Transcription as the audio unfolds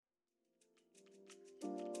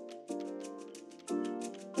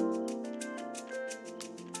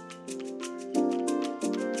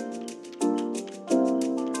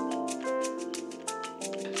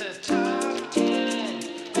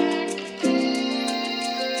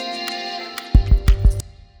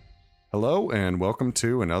Hello and welcome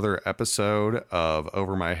to another episode of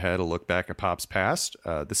Over My Head, a look back at Pop's past.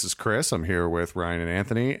 This is Chris. I'm here with Ryan and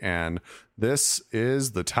Anthony, and this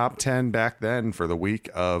is the top 10 back then for the week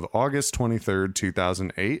of August 23rd,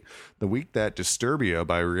 2008, the week that Disturbia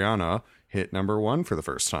by Rihanna hit number one for the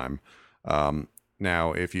first time.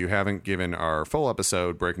 Now, if you haven't given our full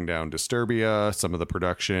episode breaking down Disturbia, some of the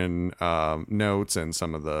production notes, and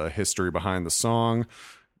some of the history behind the song,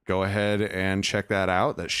 go ahead and check that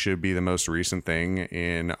out. That should be the most recent thing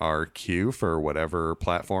in our queue for whatever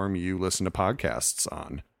platform you listen to podcasts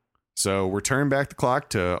on. So we're turning back the clock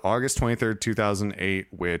to August 23rd, 2008,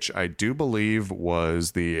 which I do believe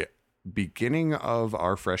was the beginning of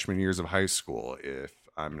our freshman years of high school, if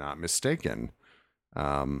I'm not mistaken.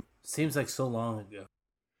 Seems like so long ago.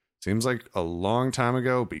 Seems like a long time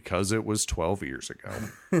ago because it was 12 years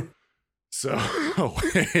ago. So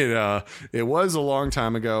it was a long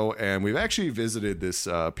time ago, and we've actually visited this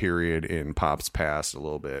period in Pop's past a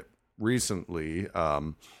little bit recently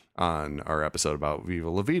on our episode about Viva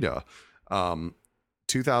La Vida.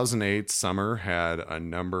 2008 summer had a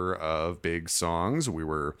number of big songs. We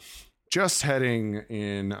were just heading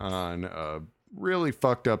in on a really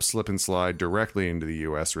fucked up slip and slide directly into the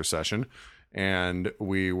U.S. recession, and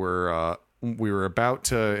we were about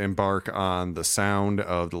to embark on the sound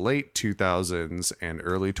of the late 2000s and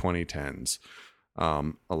early 2010s.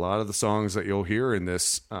 A lot of the songs that you'll hear in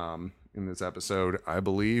this episode, I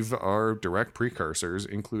believe, are direct precursors,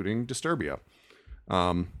 including Disturbia.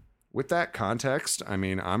 With that context, I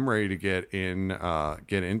mean, I'm ready to get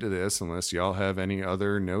into this, unless y'all have any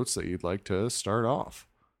other notes that you'd like to start off.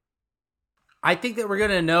 I think that we're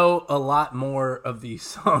going to know a lot more of these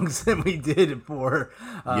songs than we did for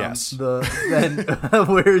Yes.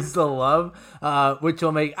 Where's the Love, which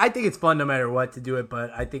will make, I think it's fun no matter what to do it,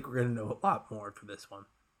 but I think we're going to know a lot more for this one.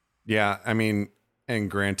 Yeah, I mean,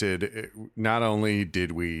 and granted, not only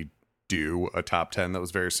did we do a top 10 that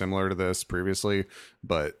was very similar to this previously,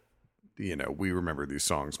 but you know, we remember these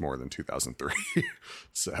songs more than 2003.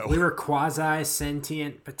 So we were quasi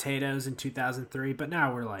sentient potatoes in 2003, but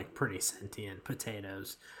now we're like pretty sentient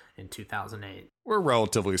potatoes in 2008. We're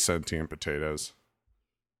relatively sentient potatoes.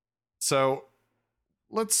 So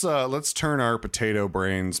let's turn our potato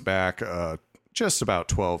brains back just about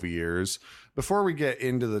 12 years. Before we get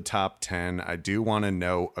into the top 10, I do want to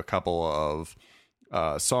note a couple of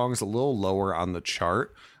songs a little lower on the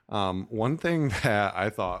chart. One thing that I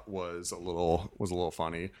thought was a little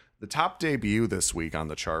funny, the top debut this week on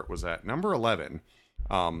the chart was at number 11.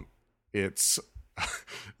 It's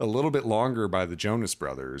a little bit longer by the Jonas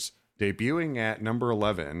Brothers, debuting at number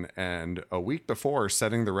 11, and a week before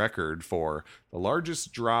setting the record for the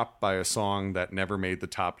largest drop by a song that never made the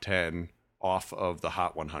top 10 off of the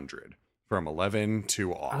Hot 100, from 11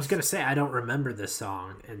 to off. I was going to say, I don't remember this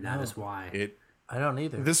song, and that is why. I don't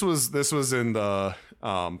either. This was in the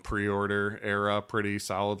pre-order era pretty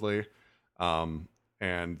solidly,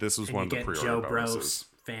 and this was one of the pre-order Joe bonuses. Bros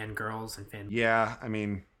fangirls and fan. Yeah, I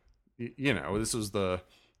mean, you know, this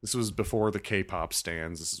was before the K-pop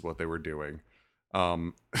stands. This is what they were doing.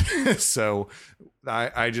 So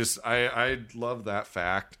I love that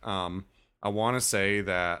fact. I want to say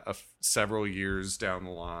that several years down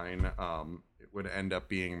the line, it would end up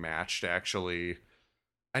being matched actually.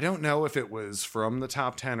 I don't know if it was from the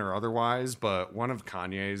top 10 or otherwise, but one of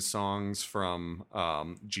Kanye's songs from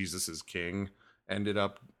Jesus is King ended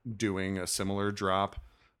up doing a similar drop.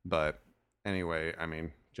 But anyway, I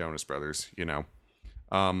mean, Jonas Brothers, you know.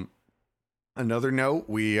 Another note,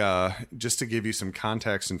 we just to give you some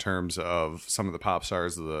context in terms of some of the pop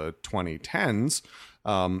stars of the 2010s,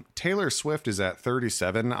 Taylor Swift is at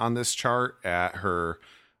 37 on this chart at her,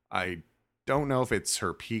 I don't know if it's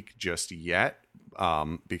her peak just yet,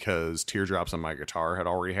 because Teardrops on My Guitar had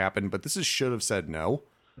already happened, but this is Should Have Said No.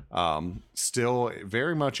 Still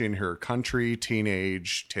very much in her country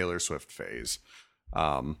teenage Taylor Swift phase.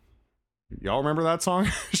 Y'all remember that song?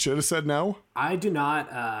 Should Have Said No? I do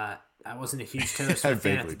not. I wasn't a huge Taylor Swift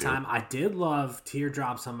fan at the time. I did love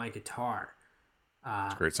Teardrops on My Guitar.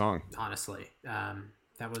 It's a great song. Honestly.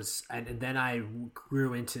 That was, and then I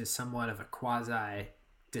grew into somewhat of a quasi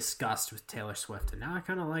disgust with Taylor Swift, and now I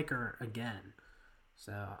kind of like her again.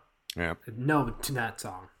 So yeah, no to that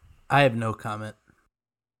song. I have no comment.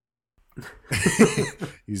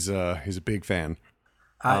 He's a big fan.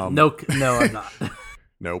 No, I'm not.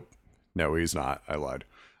 Nope. No, he's not. I lied.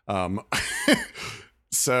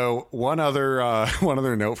 So one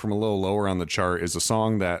other note from a little lower on the chart is a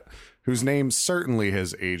song whose name certainly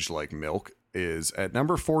has aged like milk, is at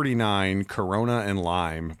number 49, Corona and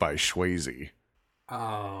Lime by Swayze.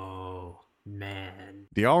 Oh, man.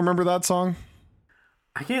 Do y'all remember that song?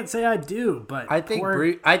 I can't say I do, but I think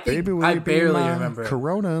Baby, will I you be barely my remember it.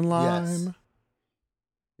 Corona and lime. Yes.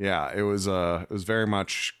 Yeah, it was very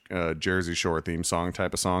much a Jersey Shore theme song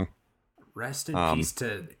type of song. Rest in peace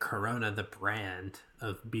to Corona, the brand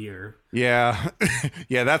of beer. Yeah,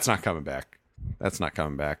 yeah, that's not coming back. That's not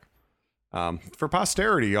coming back. For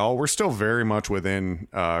posterity, y'all, we're still very much within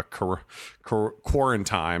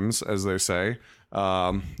quarantines, as they say.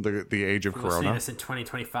 The age of We'll see Corona. this in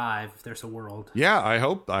 2025 if there's a world. Yeah, I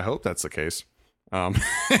hope that's the case.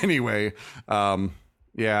 Anyway,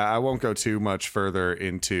 yeah, I won't go too much further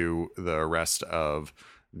into the rest of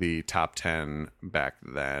the top 10 back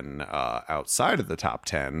then outside of the top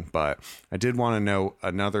 10, but I did want to note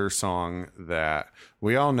another song that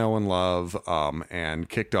we all know and love, and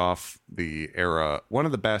kicked off the era, one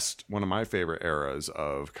of my favorite eras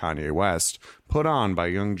of Kanye West. Put On by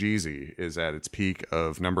Young Jeezy is at its peak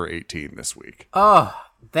of number 18 this week. Oh,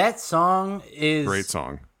 that song is Great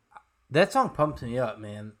song. That song pumps me up,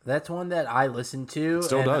 man. That's one that I listen to.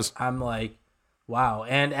 Still and does. I'm like, wow.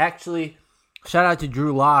 And actually, shout out to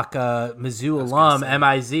Drew Locke, Mizzou alum,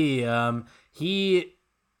 MIZ. He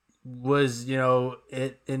was,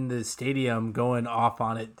 in the stadium going off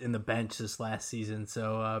on it in the bench this last season.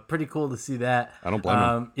 So pretty cool to see that. I don't blame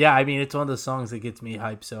him. Yeah, I mean, it's one of those songs that gets me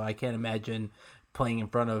hyped. So I can't imagine playing in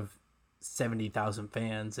front of 70,000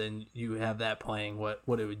 fans and you have that playing, what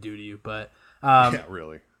it would do to you. But Yeah,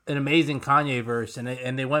 really. an amazing Kanye verse, and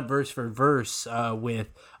they went verse for verse with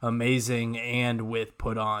Amazing and with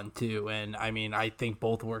Put On too. And I mean, I think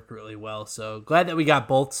both worked really well. So glad that we got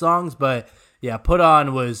both songs. But yeah, Put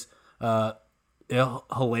On was a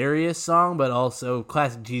hilarious song, but also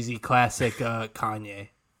classic Jeezy, classic Kanye.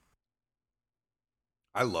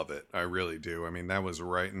 I love it. I really do. I mean, that was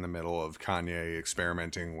right in the middle of Kanye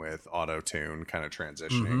experimenting with auto-tune, kind of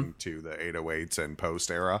transitioning to the 808s and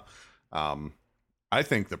post era. I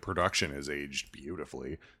think the production has aged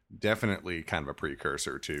beautifully. Definitely kind of a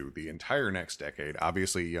precursor to the entire next decade.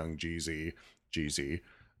 Obviously, Young Jeezy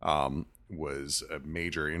was a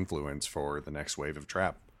major influence for the next wave of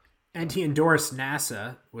trap. And he endorsed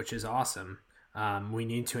NASA, which is awesome. We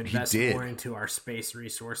need to invest more into our space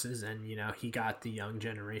resources, and he got the young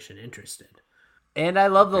generation interested. And I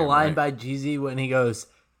love the line by Jeezy when he goes,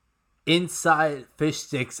 "Inside fish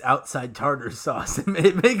sticks, outside tartar sauce."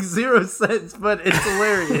 It makes zero sense, but it's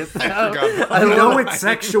hilarious. I know it's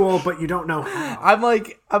sexual, but you don't know how. I'm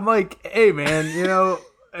like, hey man,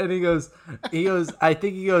 and he goes, I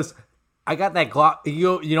think he goes, I got that Glock.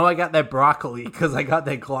 I got that broccoli because I got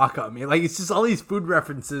that Glock on me. Like, it's just all these food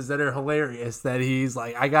references that are hilarious that he's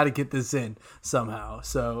like, I got to get this in somehow.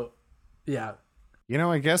 So, yeah.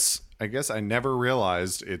 I guess I never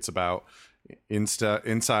realized it's about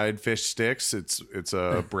inside fish sticks. It's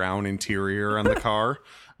a brown interior on the car,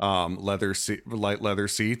 light leather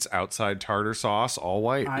seats, outside tartar sauce, all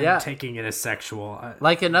white. I'm taking it as sexual.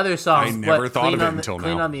 Like another song. I never thought of it until now.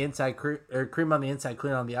 Clean on the inside, cream on the inside,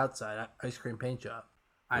 clean on the outside. Ice cream paint job.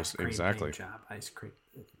 Ice cream exactly. paint job. Ice cream.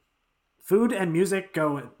 Food and music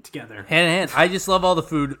go together. Hand in hand. I just love all the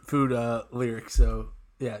food lyrics. So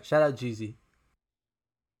yeah, shout out Jeezy.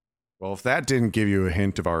 Well, if that didn't give you a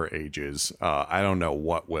hint of our ages, I don't know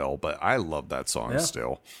what will, but I love that song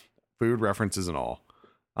still. Food references and all.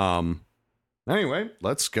 Anyway,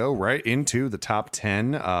 let's go right into the top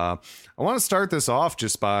 10. I want to start this off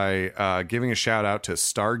just by giving a shout out to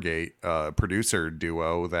Stargate, producer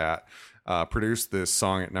duo that produced this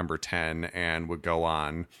song at number 10 and would go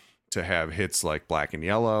on to have hits like Black and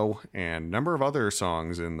Yellow and a number of other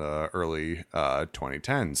songs in the early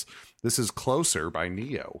 2010s. This is Closer by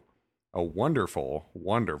Neo. A wonderful,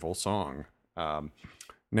 wonderful song.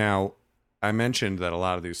 Now, I mentioned that a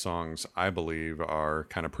lot of these songs, I believe, are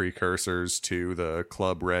kind of precursors to the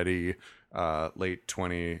club ready late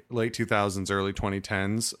 2000s, early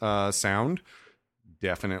 2010s sound.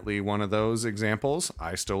 Definitely one of those examples.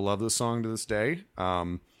 I still love this song to this day.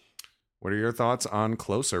 What are your thoughts on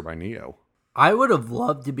Closer by Neo? I would have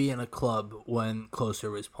loved to be in a club when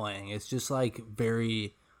Closer was playing. It's just like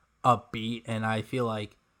very upbeat, and I feel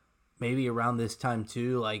like maybe around this time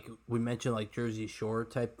too, like we mentioned, like Jersey Shore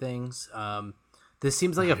type things. This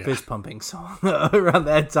seems like a fist pumping song around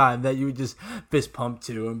that time that you would just fist pump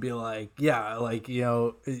to and be like, yeah, like,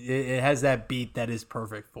 it has that beat that is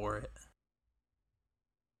perfect for it.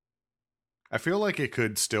 I feel like it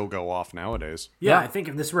could still go off nowadays. Yeah, I think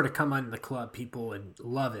if this were to come on the club, people would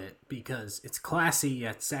love it because it's classy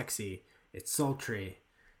yet sexy. It's sultry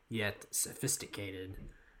yet sophisticated.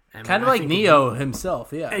 And kind of like Neo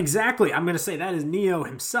himself, yeah. Exactly. I'm going to say that is Neo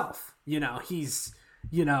himself. He's,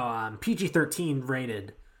 PG-13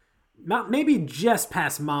 rated. Maybe just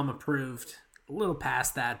past mom approved a little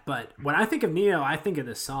past that. But when I think of Neo, I think of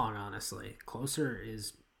this song, honestly. Closer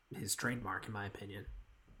is his trademark, in my opinion.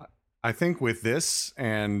 I think with this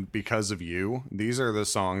and Because of You, these are the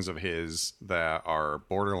songs of his that are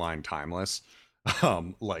borderline timeless.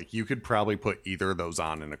 Like you could probably put either of those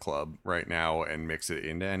on in a club right now and mix it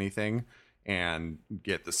into anything and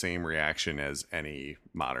get the same reaction as any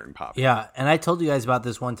modern pop. Yeah, and I told you guys about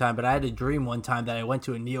this one time, but I had a dream one time that I went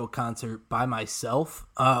to a Neo concert by myself,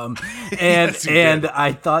 and Yes, you and did.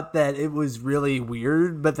 I thought that it was really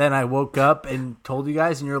weird, but then I woke up and told you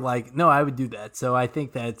guys, and you're like, no, I would do that. So I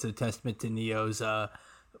think that's a testament to Neo's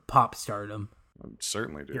pop stardom. I'd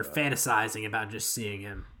certainly do You're that. fantasizing about just seeing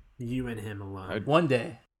him, you and him alone. One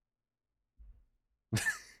day.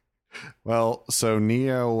 Well, so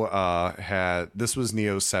Neo this was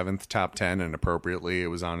Neo's 7th top 10, and appropriately it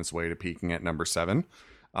was on its way to peaking at number 7.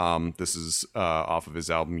 This is off of his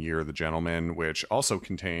album Year of the Gentleman, which also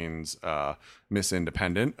contains Miss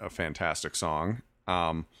Independent, a fantastic song.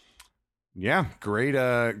 Yeah,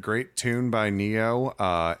 great tune by Neo.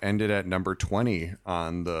 Ended at number 20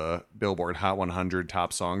 on the Billboard Hot 100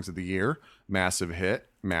 top songs of the year. Massive hit,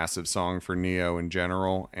 massive song for Neo in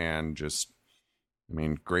general, and just, I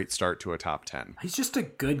mean, great start to a top 10. He's just a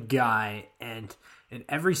good guy, and in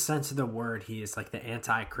every sense of the word, he is like the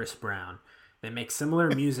anti-Chris Brown. They make similar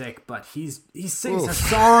music, but he sings a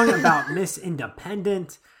song about Miss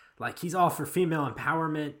Independent. Like, he's all for female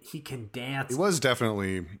empowerment. He can dance. He was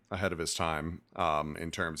definitely ahead of his time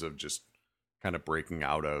in terms of just kind of breaking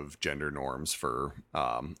out of gender norms for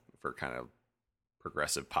kind of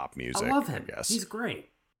progressive pop music. I love him. I guess. He's great.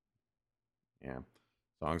 Yeah.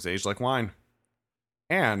 Songs age like wine.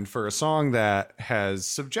 And for a song that has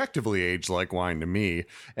subjectively aged like wine to me,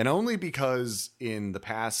 and only because in the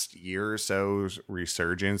past year or so's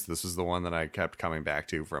resurgence, this is the one that I kept coming back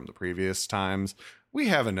to from the previous times, we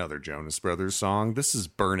have another Jonas Brothers song. This is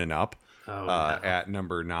Burnin' Up at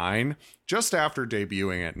number 9, just after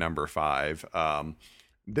debuting at number 5.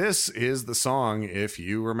 This is the song, if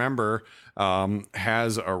you remember,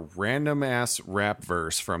 has a random ass rap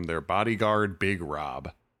verse from their bodyguard, Big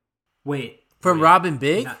Rob. Wait. From Robin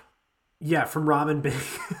Big? Yeah, from Robin Big.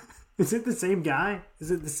 Is it the same guy?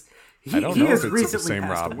 Is it this? I don't know has if it's the recently same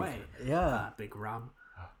passed Rob. away. Yeah. Big Rob.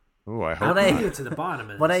 Oh, I How hope did I- not. Get to the bottom of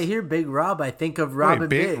this. When I hear Big Rob, I think of Robin Wait,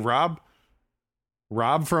 Big.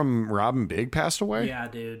 Rob from Robin Big passed away? Yeah,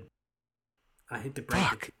 dude. I hate to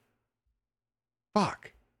break it.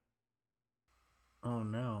 Fuck. Oh,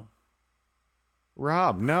 no.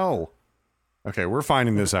 Rob, no. Okay, we're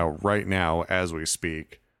finding this out right now as we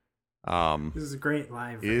speak. This is a great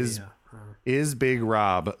live Is- video. Is Big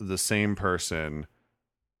Rob the same person?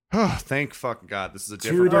 Oh, thank fucking God. This is a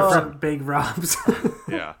Two different person. different Big Robs.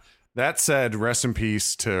 Yeah. That said, rest in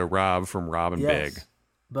peace to Rob from Robin Yes. Big.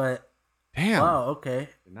 But, Damn. wow, okay.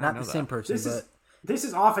 not Not know the same that. person, but... This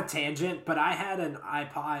is off a tangent, but I had an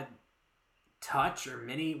iPod Touch or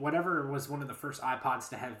Mini, whatever was one of the first iPods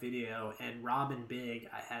to have video, and Robin Big,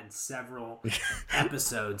 I had several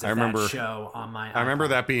episodes of I remember- that show on my iPod. I remember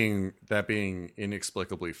that being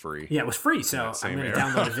inexplicably free. Yeah, it was free, so that I'm same going to era.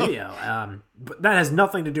 download a video. But that has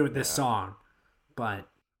nothing to do with this song. But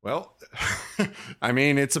Well, I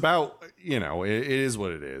mean, it's about, it is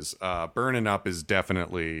what it is. Burning Up is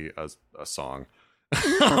definitely a song.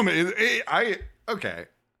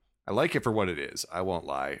 I like it for what it is. I won't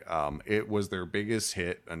lie. It was their biggest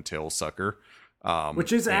hit until Sucker.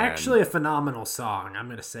 which is and actually a phenomenal song. I'm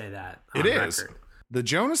going to say that. On It is. record. The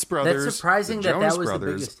Jonas Brothers. That's surprising the that Jonas that was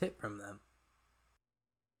Brothers, the biggest hit from them.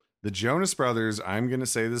 The Jonas Brothers, I'm going to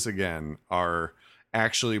say this again, are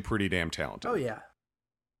actually pretty damn talented. Oh, yeah.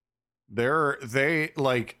 They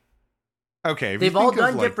like, okay. if They've you all think of,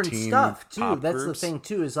 done like, different teen stuff, too. pop That's groups- the thing,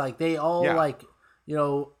 too, is like they all, Yeah. like,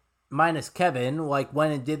 minus Kevin, like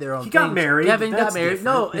went and did their own He thing. got married. Kevin That's got married. different.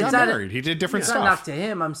 No, He it's got not. married. He did different It's not knock stuff. to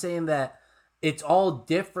him. I'm saying that it's all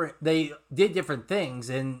different. They did different things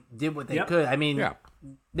and did what they Yep. could. I mean, Yeah.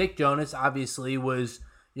 Nick Jonas obviously was,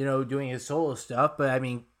 doing his solo stuff, but I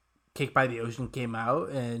mean, Kicked by the Ocean came out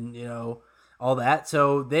and, all that.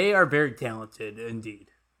 So they are very talented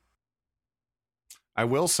indeed. I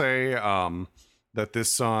will say that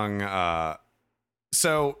this song,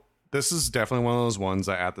 so this is definitely one of those ones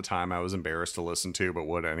that at the time I was embarrassed to listen to, but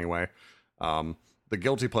would anyway. The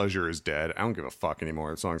Guilty Pleasure is dead. I don't give a fuck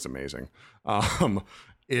anymore. The song's amazing.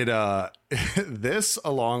 This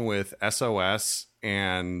along with SOS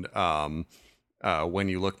and When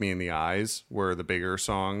You Look Me in the Eyes were the bigger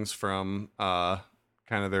songs from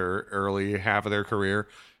kind of their early half of their career.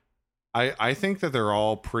 I think that they're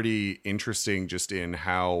all pretty interesting just in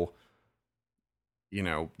how,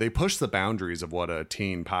 they push the boundaries of what a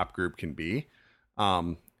teen pop group can be.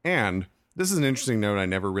 And this is an interesting note I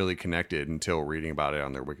never really connected until reading about it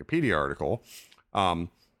on their Wikipedia article.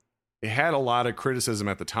 It had a lot of criticism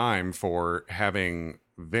at the time for having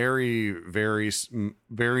very, very,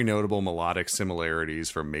 very notable melodic similarities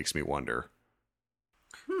from Makes Me Wonder.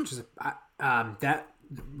 Which is that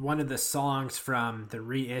one of the songs from the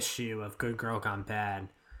reissue of Good Girl Gone Bad.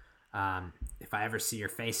 If I Ever See Your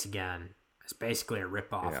Face Again, it's basically a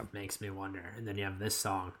ripoff of Makes Me Wonder, and then you have this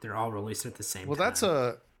song. They're all released at the same time.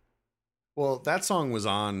 That song was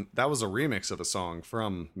that was a remix of a song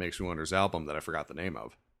from Makes Me Wonder's album that I forgot the name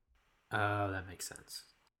of. Oh, that makes sense.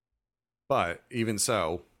 But even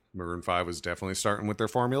so, Maroon 5 was definitely starting with their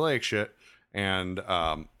formulaic shit. And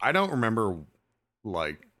I don't remember,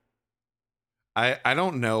 like, I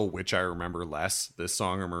don't know which I remember less, this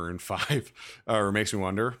song or Maroon 5 or Makes Me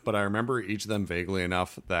Wonder, but I remember each of them vaguely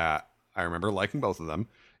enough that I remember liking both of them.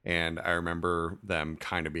 And I remember them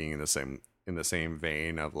kind of being in the same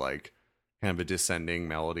vein of, like, kind of a descending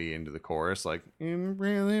melody into the chorus, like, it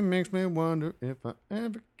really makes me wonder if I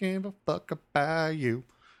ever gave a fuck about you,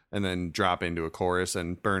 and then drop into a chorus,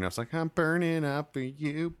 and Burn Up's like, I'm burning up for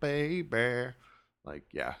you, baby.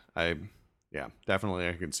 Like, definitely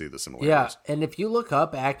I can see the similarities. Yeah, and if you look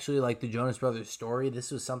up actually like the Jonas Brothers story, this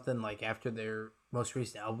was something like after their most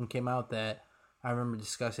recent album came out that I remember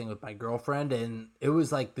discussing with my girlfriend, and it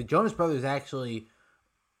was like the Jonas Brothers actually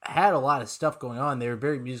had a lot of stuff going on. They were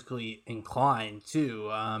very musically inclined too,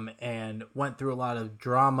 and went through a lot of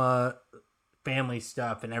drama, family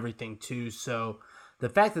stuff, and everything too. So the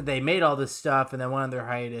fact that they made all this stuff and then went on their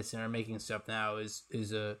hiatus and are making stuff now is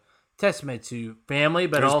a testament to family,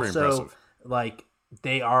 but also like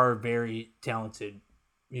they are very talented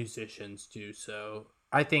musicians too. So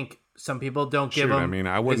I think some people don't give them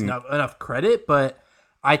enough credit, but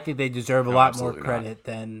I think they deserve a lot more credit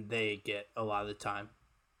than they get a lot of the time.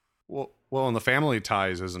 Well, and the family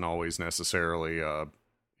ties isn't always necessarily,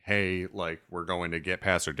 hey, like, we're going to get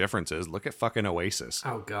past our differences. Look at fucking Oasis.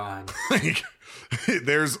 Oh, God. Like,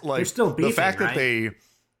 they're still beefing, the fact right? that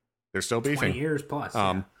they're still beefing. 20 years plus,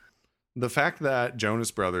 The fact that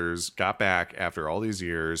Jonas Brothers got back after all these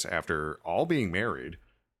years, after all being married,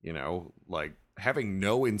 you know, like, having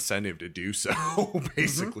no incentive to do so,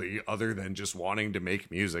 basically, other than just wanting to make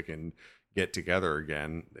music and get together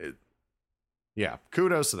again.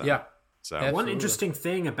 Kudos to them. Yeah. So Absolutely. One interesting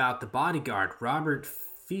thing about The Bodyguard, Robert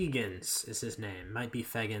Fegans is his name. Might be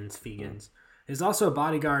Fegans. Is also a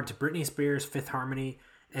bodyguard to Britney Spears, Fifth Harmony,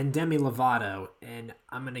 and Demi Lovato. And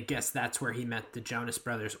I'm going to guess that's where he met the Jonas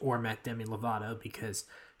Brothers or met Demi Lovato because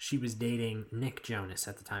she was dating Nick Jonas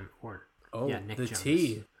at the time. Nick Jonas.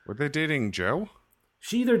 T. Were they dating Joe?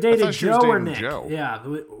 She either dated Joe or Nick. Joe. Yeah.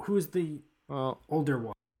 Who's the older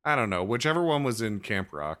one? I don't know. Whichever one was in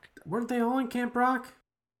Camp Rock. Weren't they all in Camp Rock?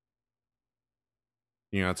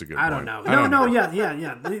 You know, that's a good I point. don't know. No, yeah.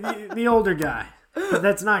 The older guy. But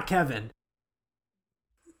that's not Kevin.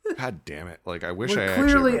 God damn it. Like, I wish We're I actually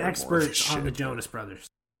clearly remembered experts more on of the this shit. Jonas Brothers.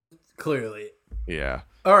 Clearly. Yeah.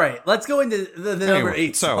 All right, let's go into the number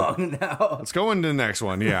 8 so, song now. Let's go into the next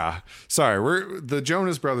one. Yeah. Sorry, the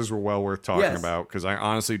Jonas Brothers were well worth talking about because I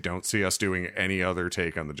honestly don't see us doing any other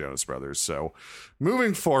take on the Jonas Brothers. So,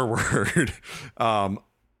 moving forward,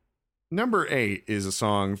 number 8 is a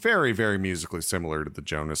song very, very musically similar to the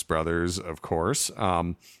Jonas Brothers, of course.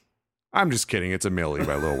 I'm just kidding. It's a Millie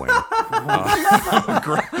by Lil Wayne.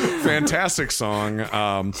 Fantastic song.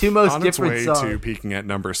 Two most on its different way songs. to peaking at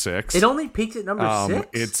number 6. It only peaked at number 6?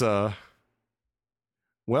 It's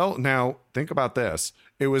well, now think about this.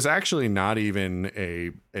 It was actually not even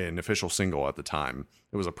an official single at the time.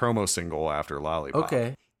 It was a promo single after Lollipop.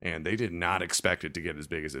 Okay. And they did not expect it to get as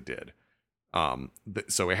big as it did.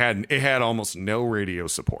 So it had almost no radio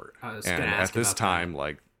support. And at this time,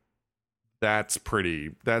 like, that's pretty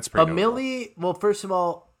A Millie, well, first of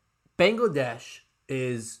all, Bangladesh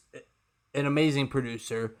is an amazing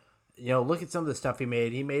producer. You know, look at some of the stuff he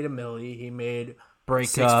made. He made a Millie. He made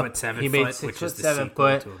Breakup. 6'7" He made 6'7"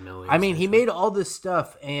 foot. I mean, he made all this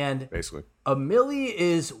stuff, and basically a Millie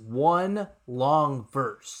is one long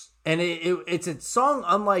verse. And it's a song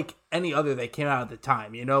unlike any other that came out at the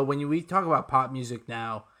time. You know, when we talk about pop music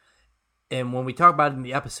now, and when we talk about it in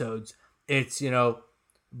the episodes, it's, you know,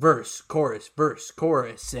 verse, chorus,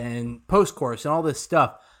 and post-chorus, and all this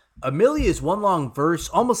stuff. A Millie is one long verse,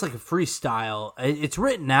 almost like a freestyle. It's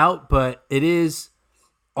written out, but it is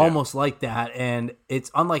almost like that, and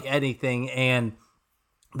it's unlike anything. And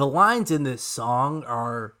the lines in this song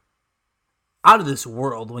are out of this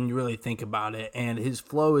world when you really think about it, and his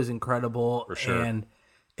flow is incredible. For sure. And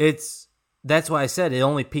that's why I said it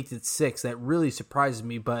only peaked at 6. That really surprises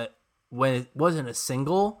me, but when it wasn't a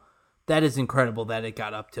single, that is incredible that it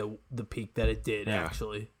got up to the peak that it did. Yeah.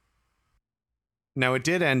 Actually, Now it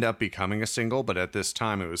did end up becoming a single, but at this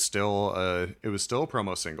time it was still a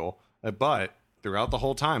promo single. But throughout the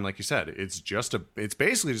whole time, like you said, it's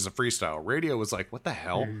basically just a freestyle. Radio was like, what the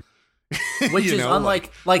hell? which is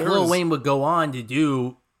unlike like Lil was- Wayne would go on to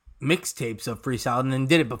do mixtapes of freestyle and then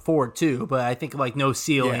did it before too. But I think of like No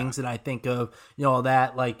Ceilings, and I think of all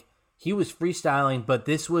that. Like he was freestyling, but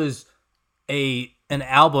this was an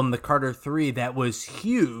album, the Carter 3, that was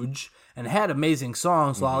huge and had amazing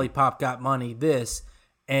songs. Lollipop, Got Money, this,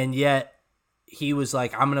 and yet he was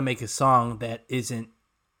like, I'm gonna make a song that isn't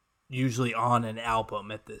usually on an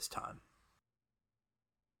album at this time.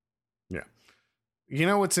 Yeah. You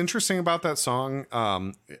know what's interesting about that song,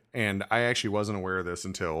 and I actually wasn't aware of this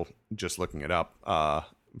until just looking it up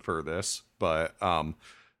for this, but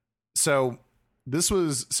so this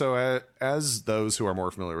was as those who are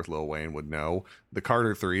more familiar with Lil Wayne would know, the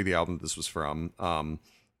Carter 3, the album this was from,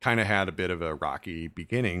 kind of had a bit of a rocky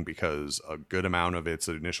beginning because a good amount of its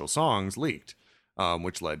initial songs leaked,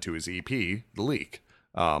 which led to his EP, The Leak,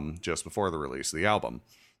 just before the release of the album.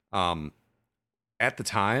 At the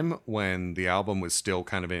time when the album was still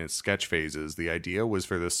kind of in its sketch phases, the idea was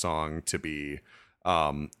for this song to be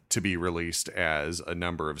released as a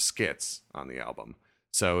number of skits on the album.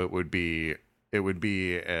 So it would be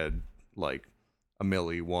like a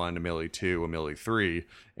Milli 1, a Milli 2, a Milli 3,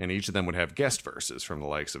 and each of them would have guest verses from the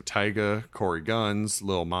likes of Tyga, Corey Guns,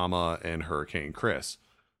 Lil Mama, and Hurricane Chris.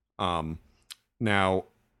 Now,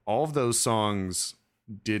 all of those songs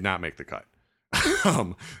did not make the cut.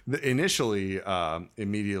 Initially,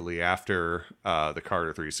 immediately after the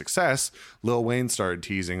Carter 3 success, Lil Wayne started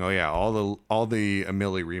teasing, all the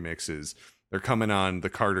Milli remixes, they're coming on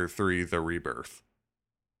the Carter 3 The Rebirth.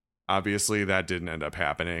 Obviously, that didn't end up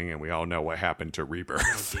happening, and we all know what happened to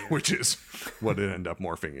Rebirth, which is what it ended up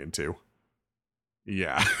morphing into.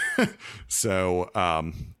 Yeah. So,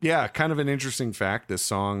 kind of an interesting fact. This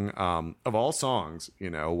song, of all songs,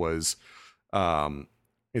 was,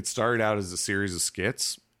 it started out as a series of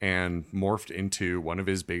skits and morphed into one of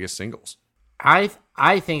his biggest singles. I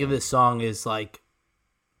think of this song as like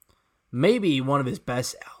maybe one of his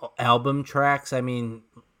best album tracks. I mean,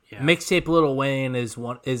 Mixtape Lil Wayne is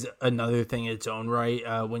another thing in its own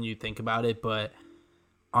right when you think about it. But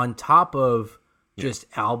on top of just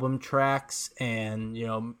album tracks and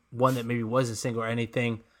one that maybe was a single or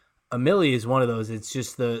anything, A Milli is one of those. It's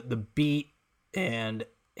just the beat and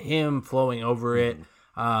him flowing over it.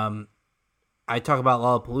 I talk about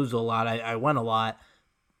Lollapalooza a lot. I went a lot.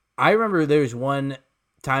 I remember there was one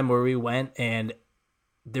time where we went and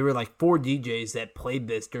there were like 4 DJs that played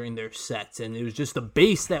this during their sets, and it was just the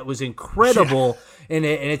bass that was incredible in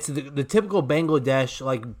it, and it's the typical Bangladesh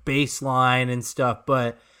like bass line and stuff,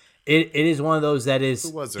 but it is one of those that is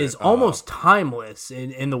almost timeless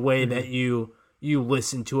in the way that you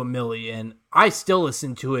listen to A Milli, and I still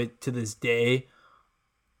listen to it to this day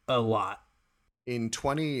a lot. In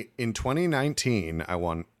 2019, I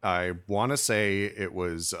want to say it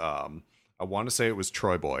was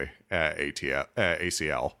Troy Boy at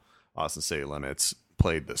ACL, Austin City Limits,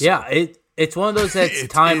 played this. Yeah, it's one of those that's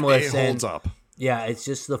timeless. It holds up. Yeah, it's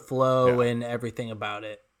just the flow and everything about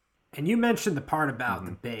it. And you mentioned the part about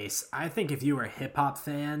the bass. I think if you were a hip hop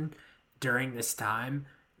fan during this time,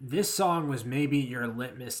 this song was maybe your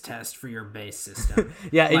litmus test for your bass system.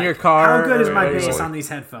 In your car. How good is my bass on these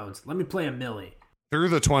headphones? Let me play A Milli. Through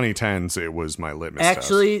the 2010s, it was my litmus test.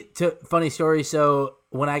 Actually, funny story. So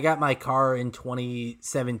when I got my car in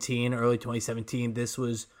 2017, early 2017, this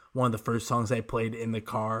was one of the first songs I played in the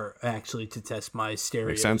car, actually, to test my stereo.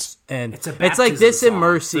 Makes sense. And it's like this and song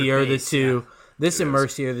Mercy for are bass, the two. yeah. This and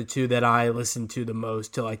Mercy are the two that I listen to the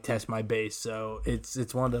most to like test my bass. So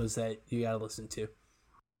it's one of those that you gotta listen to.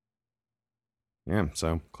 Yeah,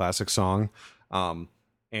 so classic song.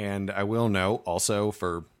 And I will note also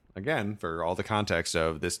for all the context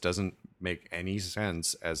of this doesn't make any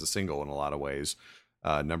sense as a single in a lot of ways.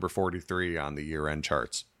 Number 43 on the year-end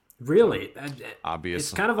charts. Really? Obviously,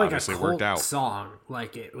 it's kind of like a cult worked out. song.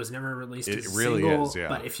 Like it was never released as a really single. is, yeah.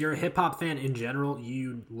 But if you're a hip hop fan in general,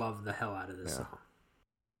 you love the hell out of this song.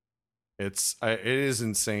 It is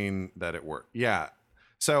insane that it worked. Yeah.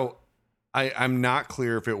 So I'm not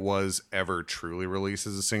clear if it was ever truly released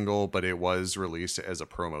as a single, but it was released as a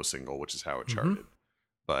promo single, which is how it charted.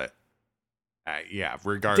 But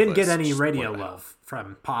regardless, didn't get any radio love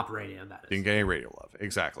from pop radio. That is. Didn't get any radio love,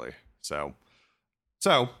 exactly. So,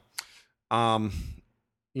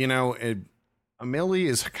 Millie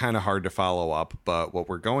is kind of hard to follow up, but what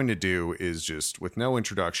we're going to do is just, with no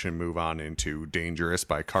introduction, move on into Dangerous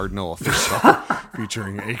by Cardinal Official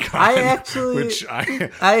featuring Akon. I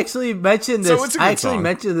actually mentioned this. So it's a good I actually song.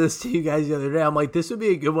 mentioned this to you guys the other day. I'm like, this would be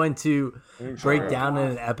a good one to break down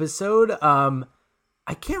in an episode.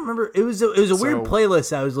 I can't remember. It was a weird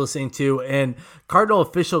playlist I was listening to, and Cardinal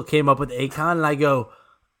Official came up with Akon, and I go,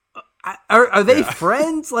 Are they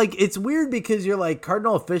friends? Like, it's weird because you're like,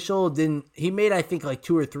 Cardinal Official he made, I think, like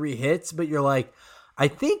 2 or 3 hits, but you're like, I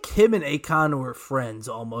think him and Akon were friends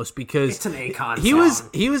almost, because It's an Akon song.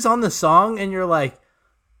 He was on the song, and you're like,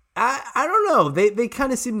 I don't know. They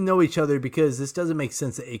kind of seem to know each other, because this doesn't make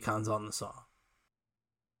sense that Akon's on the song.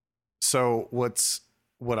 So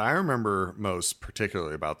what I remember most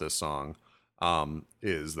particularly about this song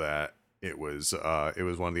is that it was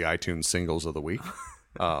one of the iTunes singles of the week.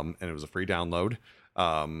 And it was a free download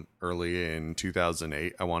early in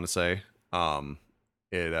 2008, I want to say.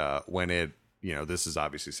 This is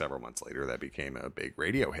obviously several months later that became a big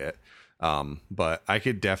radio hit. But I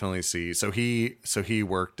could definitely see. So he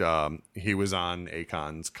worked. He was on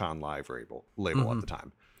Akon's Con Live label at the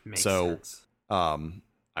time. Makes sense.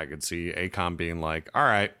 I could see Akon being like, "All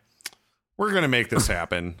right, we're gonna make this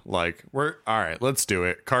happen. Like, all right, let's do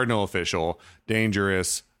it." Cardinal Official,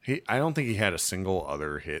 Dangerous. I don't think he had a single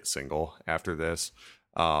other hit single after this.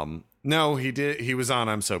 No, he did. He was on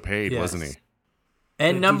 "I'm So Paid," wasn't he?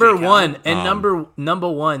 And With number DJ one, Khaled? and number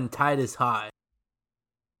one, Tide is High.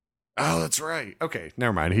 Oh, that's right. Okay,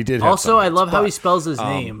 never mind. He did. Have Also, some I hits, love how but, he spells his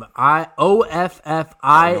name.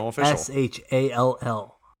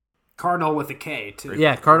 OFFISHALL. Cardinal with a K, too.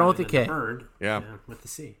 Yeah, Cardinal with Rather a than K. Bird, Yeah. with the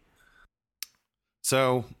C.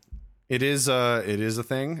 So it is a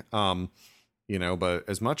thing. But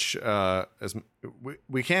as much as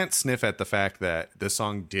we can't sniff at the fact that this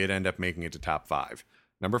song did end up making it to top 5,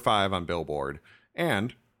 number 5 on Billboard,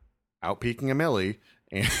 and outpeaking a Millie,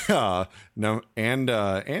 and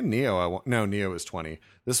Neo. Neo is 20.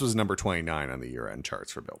 This was number 29 on the year-end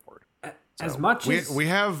charts for Billboard. As much as we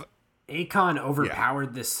have Akon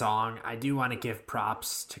overpowered this song, I do want to give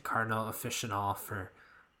props to Cardinal Official for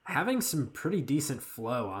having some pretty decent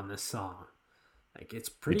flow on this song. Like, it's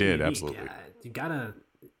pretty unique. Absolutely.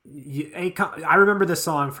 Akon. I remember the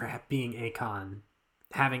song for being Akon,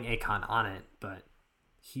 having Akon on it, but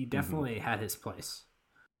he definitely had his place.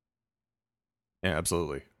 Yeah,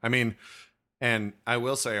 absolutely. I mean, and I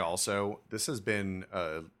will say also, this has been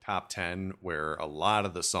a top 10 where a lot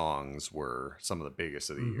of the songs were some of the biggest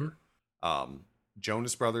of the year.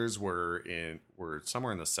 Jonas Brothers were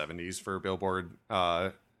somewhere in the 70s for Billboard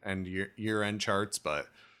and year-end charts, but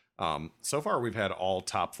so far we've had all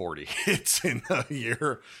top 40 hits in the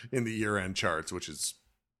year-end charts, which is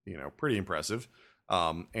pretty impressive.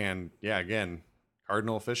 And yeah, again,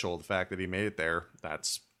 Cardinal Official, the fact that he made it there,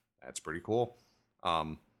 that's pretty cool.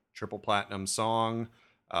 Triple platinum song.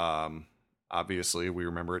 Obviously we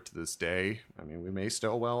remember it to this day. I mean, we may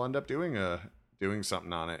still well end up doing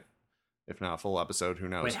something on it, if not a full episode. Who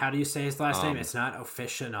knows? Wait, how do you say his last name? It's not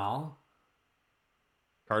Official.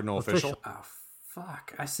 Cardinal Official. Oh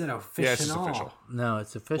fuck! I said Official. Yeah, it's just Official. No,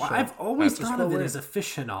 it's official. Well, I've always That's thought the of it word. as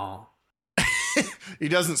Official. He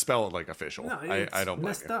doesn't spell it like official. No, I don't blame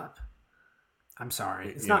messed you. up. I'm sorry.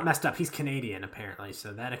 It's Yeah. not messed up. He's Canadian, apparently,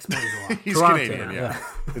 so that explains a lot. He's Toronto, Canadian, yeah.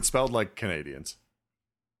 It's spelled like Canadians.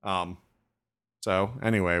 So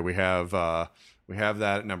anyway, we have that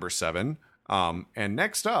at number 7. And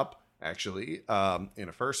next up, actually, in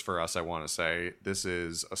a first for us, I want to say this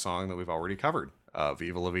is a song that we've already covered,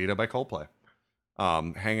 Viva La Vida by Coldplay.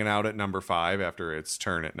 Hanging out at number 5 after its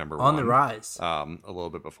turn at number 1. On the rise. A little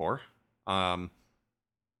bit before.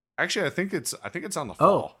 Actually, I think it's on the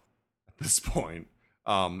fall at this point.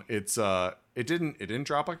 It didn't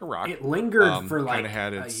drop like a rock. It lingered for like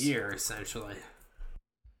had a year, essentially.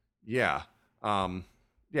 Yeah.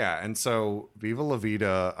 And so Viva La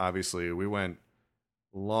Vida, obviously we went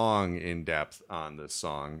long in depth on this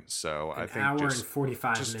song. So I think hour just and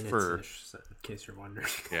 45 just minutes, for- in case you're wondering.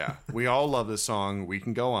 yeah, we all love this song. We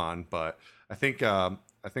can go on, but I think I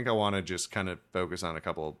want to just kind of focus on a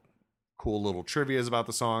couple of cool little trivias about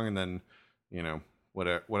the song, and then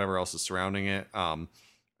whatever else is surrounding it. I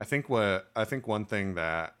think one thing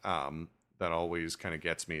that always kind of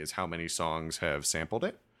gets me is how many songs have sampled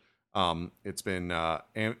it. It's been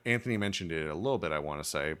Anthony mentioned it a little bit, I want to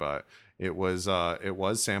say, but it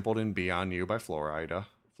was sampled in "Be On You" by Flo Rida.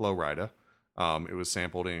 It was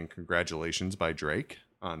sampled in "Congratulations" by Drake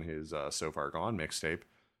on his "So Far Gone" mixtape.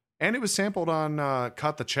 And it was sampled on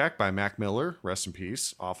 "Cut the Check" by Mac Miller, rest in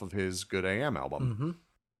peace, off of his "Good AM" album.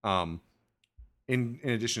 in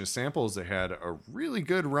addition to samples, they had a really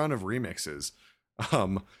good run of remixes.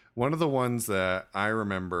 One of the ones that I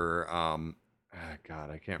remember,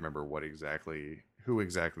 God, I can't remember who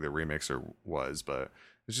exactly the remixer was, but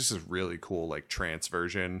it's just a really cool like trance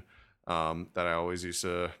version that I always used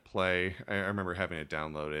to play. I remember having to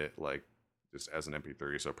download it like just as an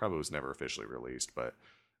MP3, so it probably was never officially released. But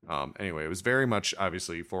anyway, it was very much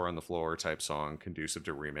obviously Four on the Floor type song, conducive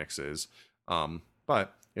to remixes.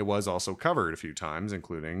 But it was also covered a few times,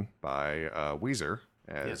 including by Weezer,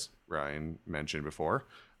 as Ryan mentioned before,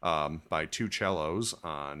 by Two Cellos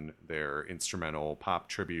on their instrumental pop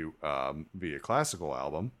tribute via classical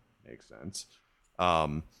album. Makes sense.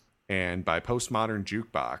 And by Postmodern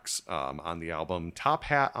Jukebox on the album Top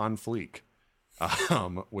Hat on Fleek,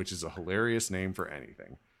 which is a hilarious name for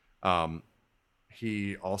anything.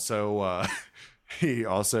 He also, it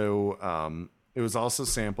was also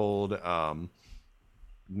sampled,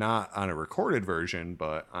 not on a recorded version,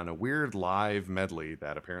 but on a weird live medley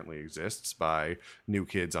that apparently exists by New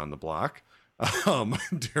Kids on the Block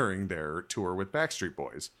during their tour with Backstreet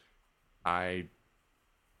Boys. I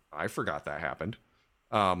forgot that happened.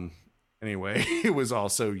 Anyway, it was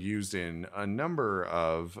also used in a number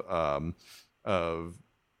of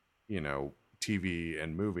TV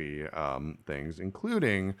and movie things,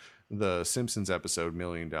 including the Simpsons episode $1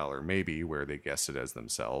 Million Maybe, where they guested as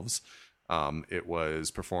themselves. It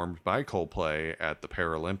was performed by Coldplay at the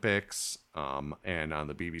Paralympics and on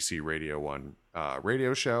the BBC Radio 1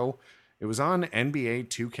 radio show. It was on NBA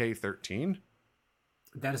 2K13.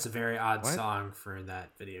 That is a very odd song for that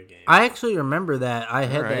video game. I actually remember that. I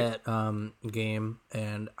had that game,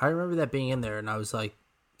 and I remember that being in there, and I was like,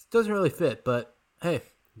 it doesn't really fit, but hey.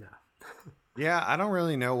 No. Yeah, I don't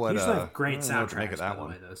really know what... Usually have great soundtracks, make of that by the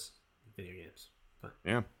one. way, those video games. But.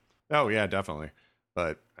 Yeah. Oh, yeah, definitely.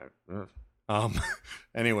 But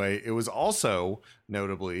anyway, it was also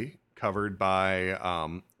notably covered by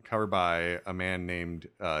a man named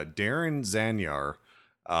Darren Zanyar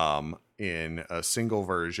in a single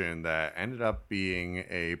version that ended up being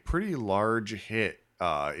a pretty large hit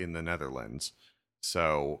in the Netherlands.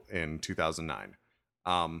 So in 2009.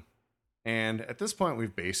 And at this point,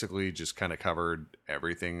 we've basically just kind of covered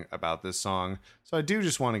everything about this song. So I do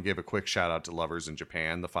just want to give a quick shout out to Lovers in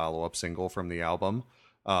Japan, the follow-up single from the album.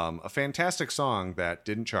 A fantastic song that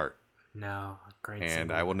didn't chart. No, great. And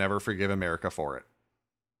single. I will never forgive America for it.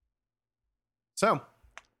 So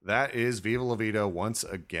that is Viva La Vida once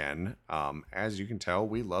again. As you can tell,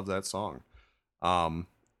 we love that song.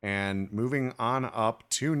 And moving on up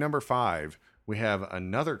to number 5, we have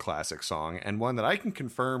another classic song, and one that I can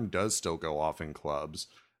confirm does still go off in clubs.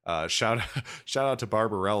 Shout out to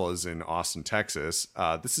Barbarella's in Austin, Texas.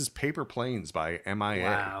 This is Paper Planes by MIA.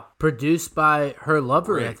 Wow. Produced by her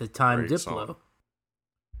lover at the time, Diplo. Song.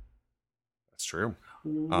 That's true.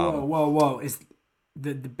 Whoa. Is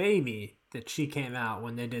the baby that she came out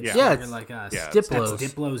when they did Yeah, Stronger Like Us? Yeah, Diplo's.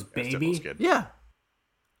 That's Diplo's baby? Diplo's kid. Yeah.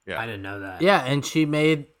 I didn't know that. Yeah, and she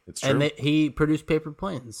made... It's true. And he produced Paper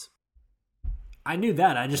Planes. I knew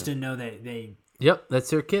that. I just didn't know that they that's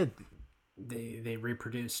their kid. they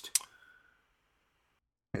reproduced.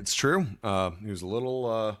 It's true. He was a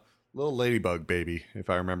little ladybug baby, if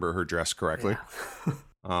I remember her dress correctly.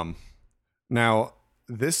 Yeah. So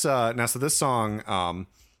this song, a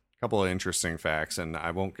couple of interesting facts, and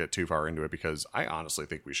I won't get too far into it because I honestly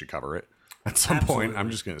think we should cover it at some point. I'm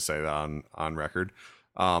just going to say that on record.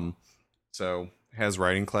 So has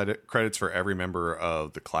writing credits for every member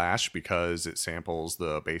of the Clash because it samples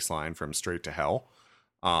the bass line from Straight to Hell.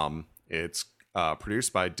 It's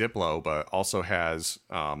produced by Diplo, but also has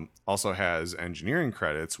engineering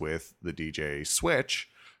credits with the DJ Switch,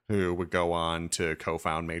 who would go on to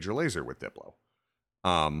co-found Major Lazer with Diplo.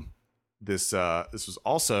 This was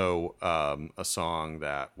also a song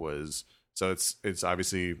that was, so it's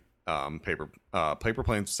obviously Paper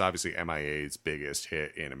Planes was obviously MIA's biggest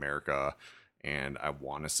hit in America, and I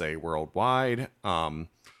want to say worldwide.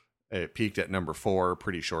 It peaked at number 4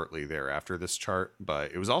 pretty shortly thereafter this chart,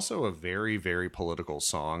 but it was also a very, very political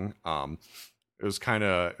song. It was kind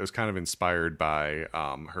of inspired by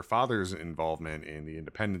her father's involvement in the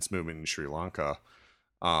independence movement in Sri Lanka.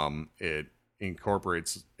 It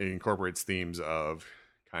incorporates themes of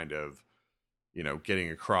kind of,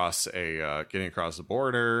 getting across the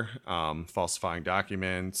border, falsifying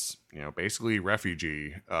documents, basically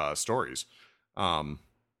refugee stories.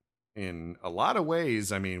 In a lot of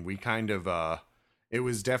ways, I mean, we kind of it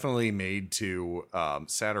was definitely made to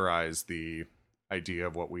satirize the idea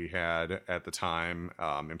of what we had at the time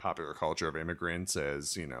in popular culture of immigrants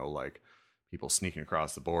as, like people sneaking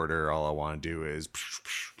across the border. All I want to do is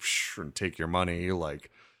and take your money. Like,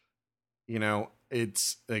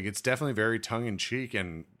 it's definitely very tongue in cheek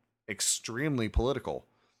and extremely political.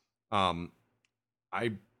 Um,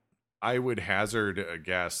 I I would hazard a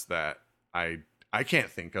guess that I can't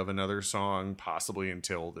think of another song possibly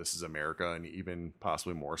until This Is America, and even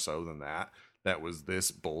possibly more so than that was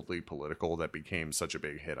this boldly political that became such a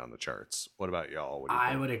big hit on the charts. What about y'all? What do you I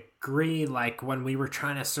think? would agree. Like when we were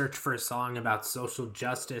trying to search for a song about social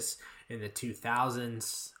justice in the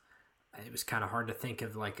 2000s, it was kind of hard to think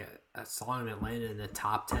of like a song that landed in the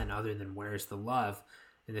top 10 other than Where's the Love.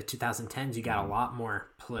 In the 2010s, you got a lot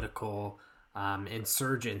more political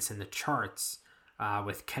insurgents in the charts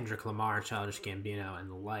with Kendrick Lamar, Childish Gambino, and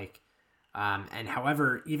the like. And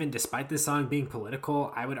however, even despite this song being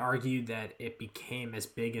political, I would argue that it became as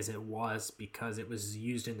big as it was because it was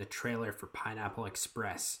used in the trailer for Pineapple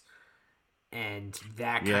Express. And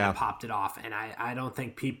that kind of popped it off. And I don't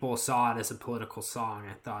think people saw it as a political song.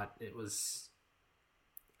 I thought it was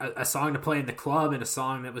a song to play in the club and a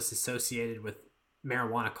song that was associated with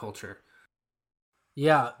marijuana culture.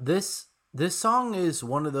 Yeah, this song is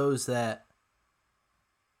one of those that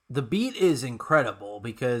the beat is incredible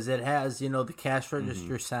because it has, the cash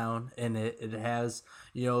register sound, and it has,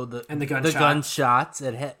 the gunshots.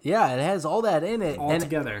 It has all that in it. All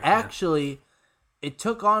together. Actually, it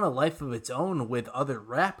took on a life of its own with other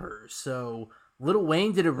rappers. So Lil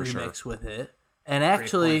Wayne did a remix with it, and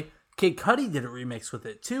actually Kid Cudi did a remix with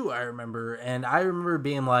it too, I remember. And I remember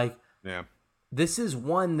being like, this is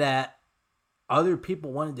one that other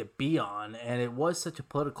people wanted to be on, and it was such a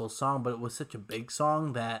political song, but it was such a big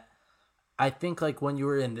song that I think like when you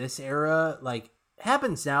were in this era, like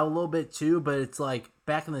happens now a little bit too, but it's like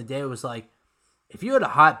back in the day it was like if you had a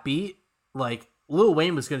hot beat, like Lil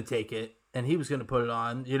Wayne was going to take it and he was going to put it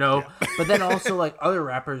on, but then also like other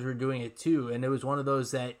rappers were doing it too, and it was one of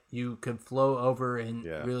those that you could flow over and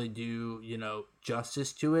really do,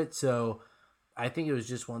 justice to it. So I think it was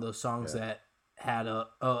just one of those songs that had a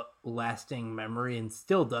lasting memory and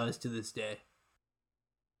still does to this day.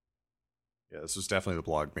 Yeah, this was definitely the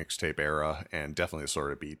blog mixtape era, and definitely the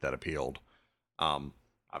sort of beat that appealed.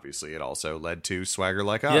 Obviously, it also led to Swagger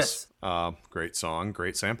Like Us. Great song,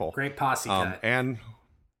 great sample. Great posse cut. And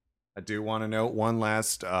I do want to note one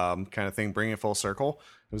last kind of thing, bringing it full circle.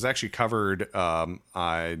 It was actually covered on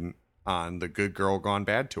the Good Girl Gone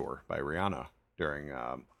Bad tour by Rihanna during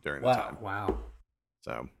the time. Wow.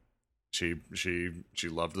 So she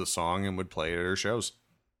loved the song and would play it at her shows.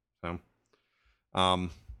 So,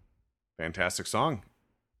 fantastic song.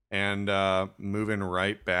 And moving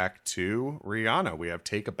right back to Rihanna, we have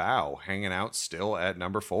Take a Bow hanging out still at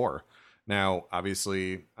number 4. Now,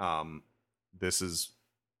 obviously, this is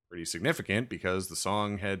pretty significant because the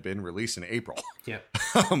song had been released in April. Yep.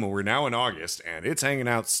 We're now in August, and it's hanging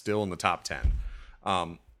out still in the top 10.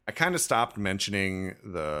 I kind of stopped mentioning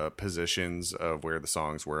the positions of where the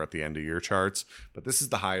songs were at the end of year charts, but this is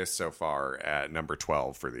the highest so far at number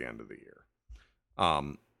 12 for the end of the year.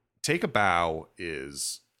 Take a Bow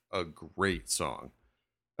is a great song.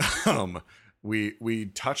 We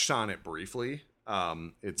touched on it briefly.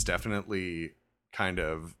 It's definitely kind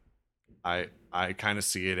of, I kind of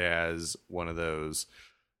see it as one of those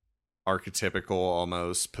archetypical,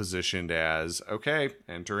 almost positioned as, okay,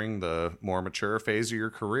 entering the more mature phase of your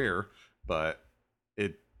career, but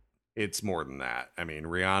it's more than that. I mean,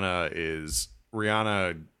 Rihanna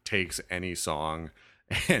takes any song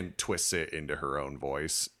and twists it into her own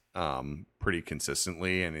voice pretty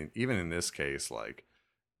consistently, and even in this case, like,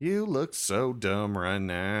 you look so dumb right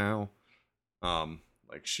now.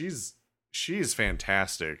 Like she's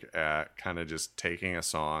fantastic at kind of just taking a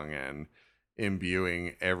song and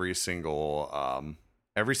imbuing every single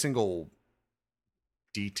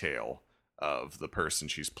detail of the person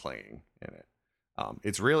she's playing in it.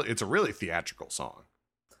 It's a really theatrical song.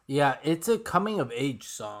 Yeah, it's a coming of age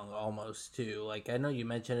song almost too. Like, I know you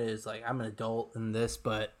mentioned it as like, I'm an adult in this,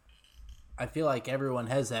 but I feel like everyone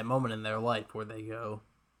has that moment in their life where they go,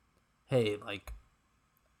 hey, like,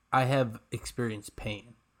 I have experienced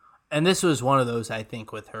pain. And this was one of those, I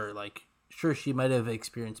think, with her. Like, sure, she might have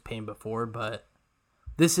experienced pain before, but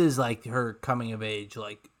this is like her coming of age,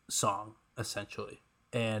 like, song, essentially.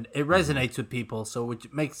 And it resonates with people, so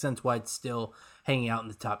which makes sense why it's still hanging out in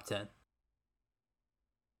the top 10.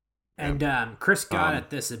 And Chris got at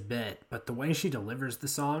this a bit, but the way she delivers the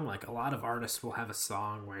song, like a lot of artists will have a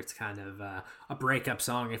song where it's kind of a breakup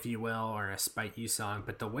song, if you will, or a spite you song,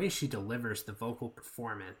 but the way she delivers the vocal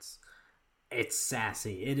performance, it's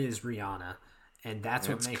sassy. It is Rihanna, and that's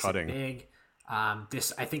what makes it big.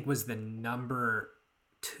 This, I think, was the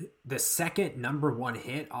second number 1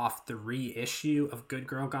 hit off the reissue of Good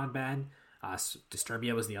Girl Gone Bad.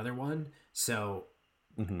 Disturbia was the other one. So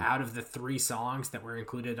Out of the 3 songs that were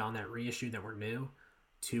included on that reissue that were new,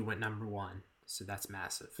 2 went number 1. So that's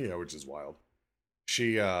massive. Yeah, which is wild.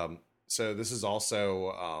 She so this is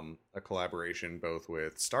also a collaboration both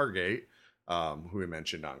with Stargate, who we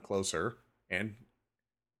mentioned on Closer, and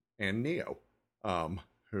Neo,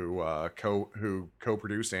 who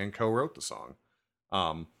co-produced and co-wrote the song.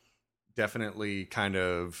 Definitely kind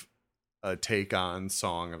of a take on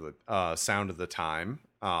song of the sound of the time.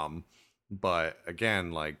 But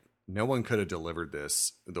again, like, no one could have delivered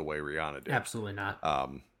this the way Rihanna did. Absolutely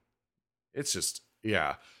not. It's just,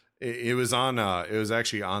 yeah, it was on, it was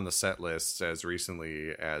actually on the set lists as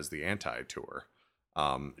recently as the Anti tour.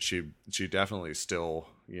 She definitely still,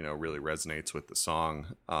 really resonates with the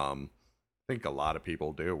song. I think a lot of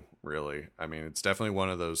people do, really. I mean, it's definitely one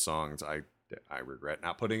of those songs I regret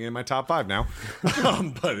not putting in my top 5 now.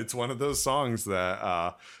 But it's one of those songs that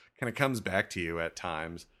kind of comes back to you at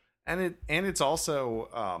times. And it's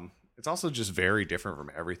also just very different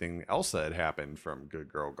from everything else that had happened from Good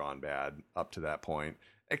Girl Gone Bad up to that point,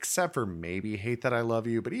 except for maybe Hate That I Love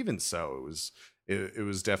You. But even so, it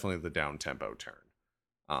was definitely the down tempo turn.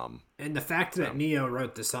 And the fact that Neo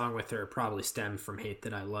wrote the song with her probably stemmed from Hate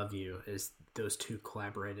That I Love You, is those 2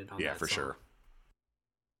 collaborated on that for song. Sure.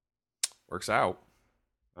 Works out.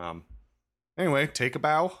 Anyway, Take a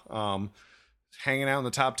Bow. Hanging out in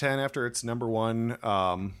the top 10 after its number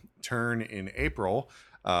 1 turn in April,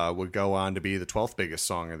 would go on to be the 12th biggest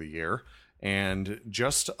song of the year. And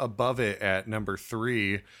just above it at number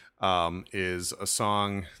 3 is a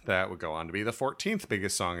song that would go on to be the 14th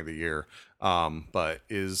biggest song of the year, but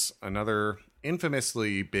is another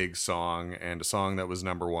infamously big song, and a song that was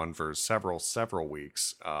number 1 for several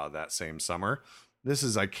weeks that same summer. This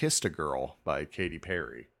is I Kissed a Girl by Katy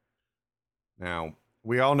Perry. Now,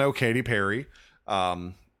 we all know Katy Perry,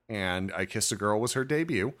 and I Kissed a Girl was her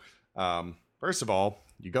debut. First of all,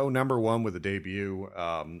 you go number 1 with a debut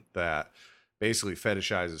that basically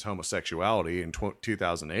fetishizes homosexuality in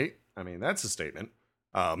 2008. I mean, that's a statement.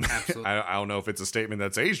 Absolutely. I don't know if it's a statement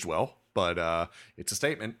that's aged well, but it's a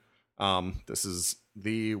statement. This is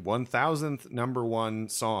the 1000th number 1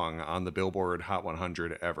 song on the Billboard Hot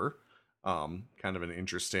 100 ever. Kind of an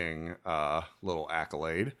interesting little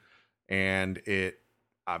accolade. And it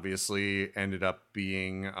obviously ended up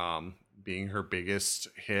being her biggest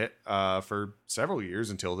hit for several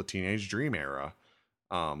years until the Teenage Dream era,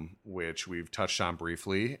 which we've touched on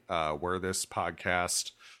briefly. Were this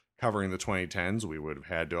podcast covering the 2010s, we would have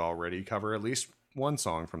had to already cover at least one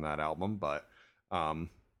song from that album, but it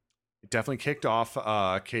definitely kicked off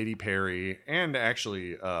Katy Perry, and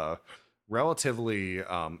actually relatively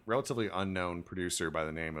unknown producer by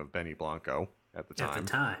the name of Benny Blanco at the time.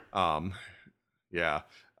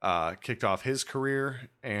 Kicked off his career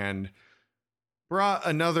and brought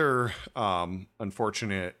another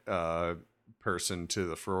unfortunate person to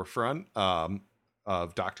the forefront of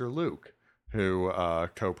Dr. Luke, who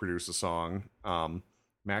co-produced the song.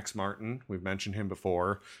 Max Martin, we've mentioned him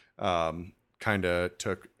before, kind of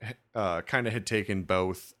had taken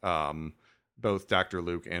both Dr.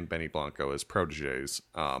 Luke and Benny Blanco as proteges.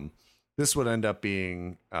 This would end up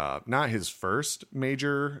being not his first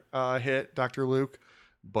major hit, Dr. Luke,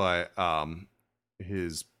 but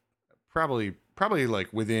his probably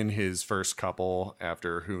like within his first couple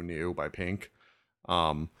after Who Knew by Pink.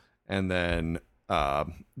 And then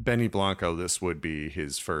Benny Blanco, this would be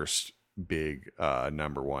his first big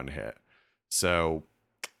number 1 hit. So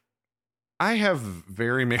I have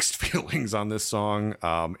very mixed feelings on this song.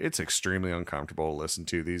 It's extremely uncomfortable to listen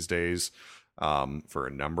to these days for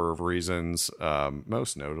a number of reasons,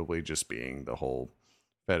 most notably just being the whole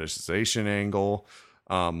fetishization angle.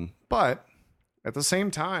 But at the same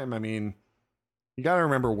time, I mean, you got to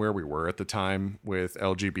remember where we were at the time with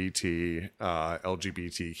LGBTQ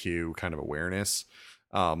kind of awareness.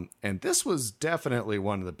 And this was definitely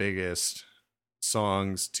one of the biggest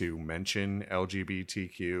songs to mention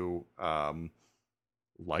LGBTQ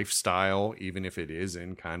lifestyle, even if it is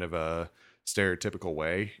in kind of a stereotypical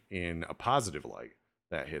way, in a positive light,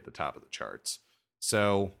 that hit the top of the charts.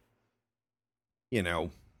 So,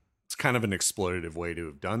 it's kind of an exploitative way to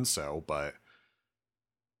have done so, but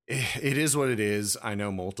it is what it is. I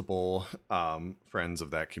know multiple friends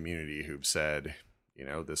of that community who've said,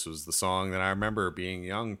 this was the song that I remember being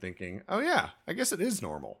young thinking, oh yeah, I guess it is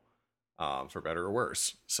normal, for better or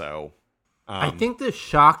worse. So I think the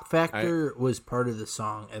shock factor was part of the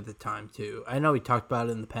song at the time too. I know we talked about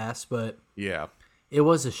it in the past, but yeah, it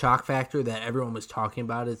was a shock factor that everyone was talking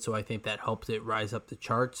about it. So I think that helped it rise up the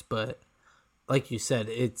charts. But like you said,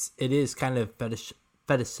 it is kind of fetishizing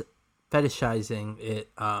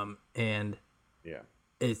it, and yeah,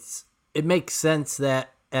 it's it makes sense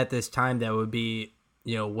that at this time that would be,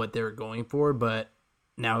 what they were going for, but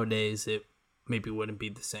nowadays it maybe wouldn't be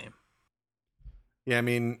the same. Yeah, I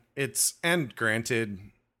mean, and granted,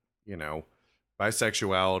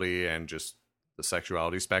 bisexuality and just the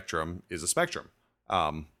sexuality spectrum is a spectrum.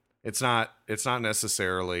 It's not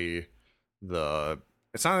necessarily the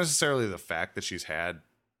fact that she's had,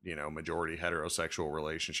 majority heterosexual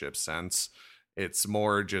relationships since. It's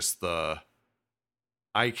more just I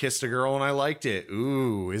kissed a girl and I liked it.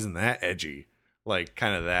 Ooh, isn't that edgy? Like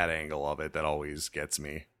kind of that angle of it that always gets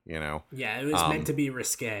me, Yeah, it was meant to be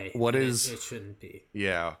risque. It shouldn't be.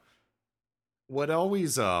 Yeah. What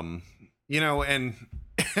always, and I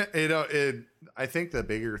think the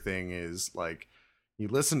bigger thing is like you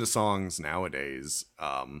listen to songs nowadays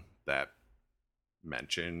that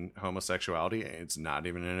mention homosexuality, and it's not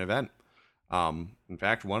even an event. In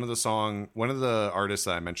fact, one of the artists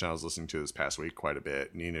that I mentioned I was listening to this past week quite a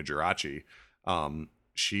bit, Nina Geraci,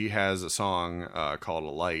 she has a song called "A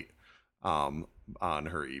Light" on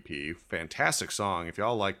her EP. Fantastic song. If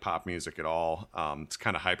y'all like pop music at all, it's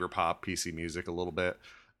kind of hyper pop, PC music a little bit,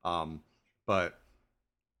 but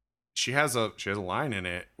she has a line in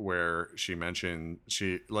it where she mentioned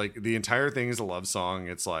the entire thing is a love song.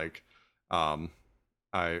 It's like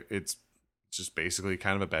it's just basically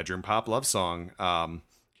kind of a bedroom pop love song.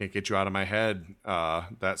 Can't get you out of my head,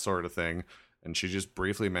 that sort of thing. And she just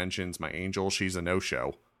briefly mentions my angel. She's a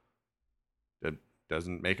no-show. It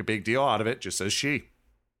doesn't make a big deal out of it. Just says she.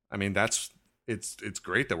 I mean, it's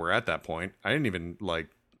great that we're at that point. I didn't even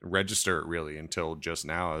register it really until just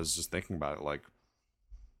now. I was just thinking about it. Like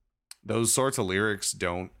those sorts of lyrics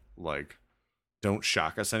don't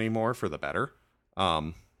shock us anymore for the better.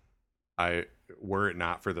 Were it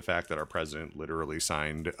not for the fact that our president literally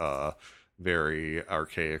signed a very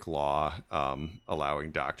archaic law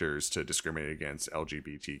allowing doctors to discriminate against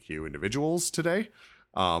LGBTQ individuals today,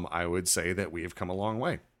 I would say that we have come a long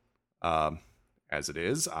way. As it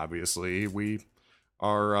is, obviously, we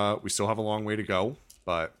still have a long way to go,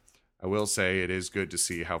 but I will say it is good to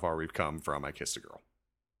see how far we've come from I Kissed a Girl.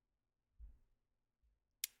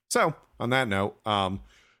 So, on that note, I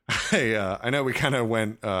know we kind of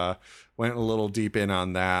went a little deep in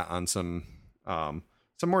on that, on some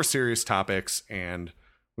more serious topics, and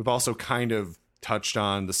we've also kind of touched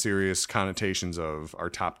on the serious connotations of our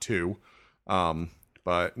top two.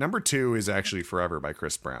 But number 2 is actually Forever by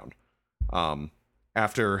Chris Brown.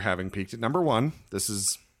 After having peaked at number 1, this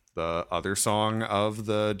is the other song of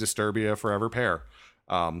the Disturbia Forever pair.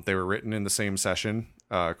 They were written in the same session.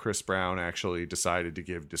 Chris Brown actually decided to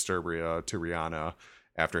give Disturbia to Rihanna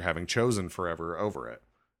after having chosen Forever over it.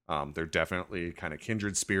 They're definitely kind of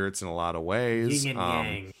kindred spirits in a lot of ways. Yin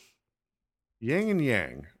and yang. Yin and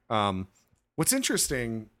yang. What's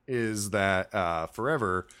interesting is that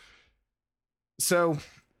Forever... So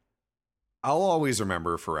I'll always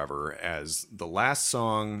remember Forever as the last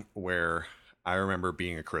song where I remember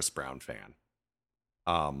being a Chris Brown fan.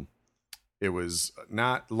 It was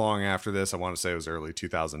not long after this, I want to say it was early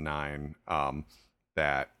 2009,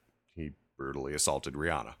 that he brutally assaulted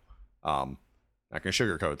Rihanna. Not gonna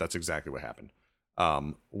sugarcoat, that's exactly what happened.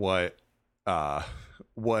 What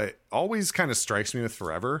always kind of strikes me with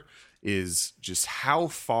Forever is just how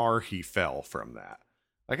far he fell from that.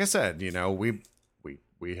 Like I said,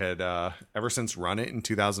 we had ever since Run It in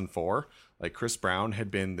 2004, like Chris Brown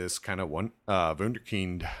had been this kind of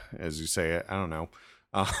wunderkind, as you say it. I don't know.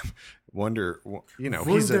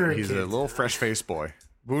 He's a little fresh faced boy.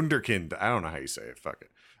 Wunderkind. I don't know how you say it. Fuck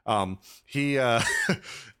it. He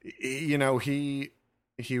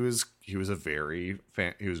was very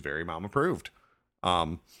mom approved.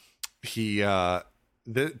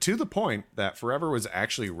 To the point that Forever was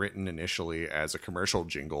actually written initially as a commercial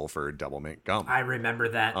jingle for Double Mint Gum. I remember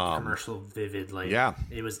that commercial vividly. Yeah.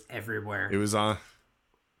 It was everywhere. It was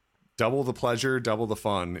double the pleasure, double the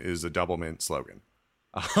fun is a Double Mint slogan.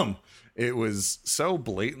 It was so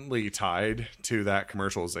blatantly tied to that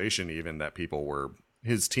commercialization even that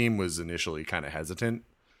his team was initially kind of hesitant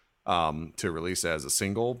to release it as a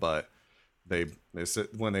single, but they said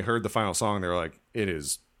when they heard the final song, they're like, it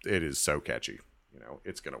is so catchy.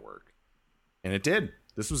 It's going to work. And it did.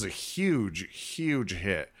 This was a huge, huge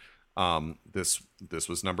hit. This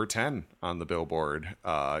was number 10 on the Billboard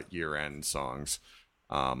year-end songs.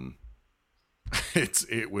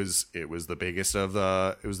 It was the biggest of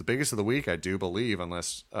the week, I do believe,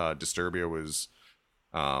 unless Disturbia was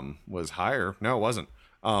higher. No, it wasn't.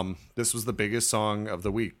 This was the biggest song of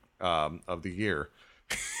the week, of the year.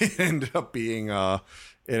 It ended up being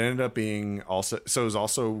also, so it was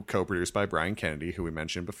also co-produced by Brian Kennedy, who we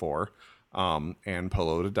mentioned before, and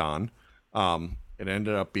Polo de Don. It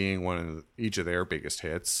ended up being one of each of their biggest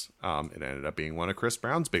hits. It ended up being one of Chris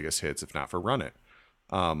Brown's biggest hits, if not for Run It.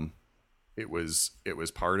 It was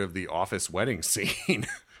part of the Office wedding scene.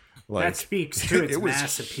 Like, that speaks to its it was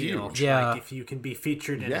mass appeal. huge. Yeah. Like if you can be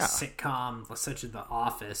featured in a sitcom such as The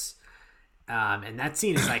Office, and that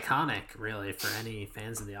scene is iconic, really, for any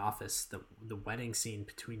fans of The Office. The wedding scene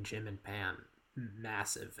between Jim and Pam,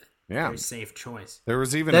 massive. Yeah. Very safe choice. There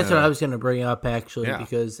was even That's what I was going to bring up, actually, Yeah.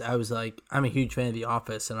 because I was like, I'm a huge fan of The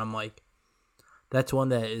Office, and I'm like, that's one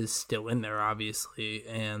that is still in there, obviously,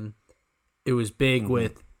 and it was big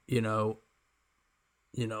with,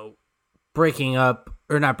 breaking up,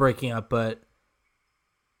 or not breaking up, but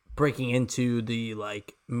breaking into the,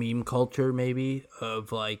 like, meme culture, maybe,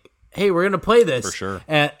 of, like, hey, we're going to play this For sure.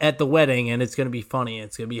 at the wedding, and it's going to be funny,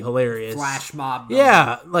 it's going to be hilarious. Flash mob.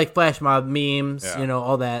 Yeah, like flash mob memes, Yeah.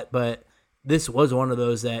 all that. But this was one of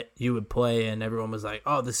those that you would play and everyone was like,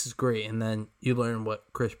 oh, this is great. And then you learn what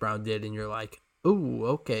Chris Brown did and you're like, ooh,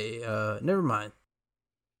 okay, never mind.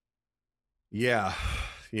 Yeah.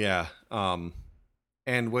 And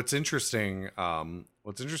what's interesting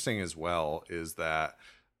as well is that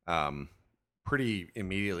pretty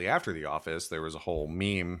immediately after The Office, there was a whole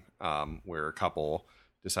meme where a couple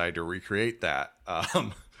decided to recreate that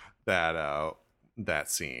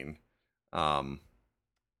that scene.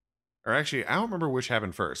 Or actually, I don't remember which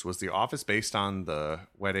happened first. Was The Office based on the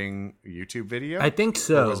wedding YouTube video? I think Or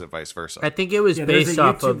so. was it vice versa? I think it was there's based a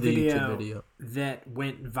off YouTube of the YouTube video. that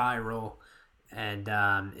went viral, and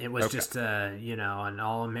it was just an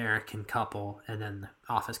all-American couple, and then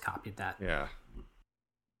The Office copied that. Yeah.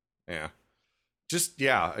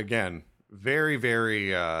 Again, very, very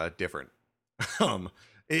different.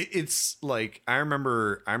 It's like I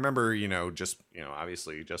remember,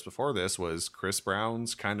 obviously just before this was Chris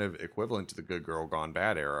Brown's kind of equivalent to the Good Girl Gone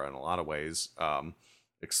Bad era in a lot of ways.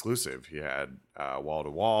 Exclusive. You had Wall to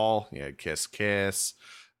Wall, you had Kiss Kiss,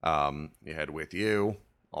 you had With You,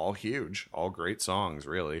 all huge, all great songs,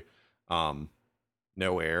 really.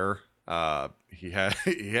 No Air. He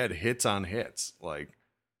had hits on hits, like,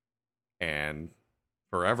 and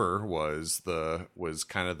Forever was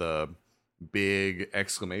kind of the big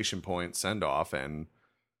exclamation point send off, and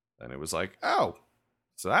then it was like, oh,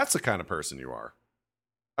 so that's the kind of person you are.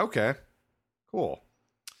 Okay, cool.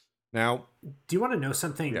 Now, do you want to know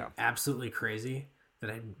something absolutely crazy that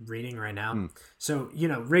I'm reading right now? So,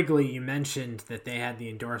 Wrigley, you mentioned that they had the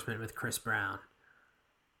endorsement with Chris Brown.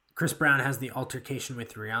 Chris Brown has the altercation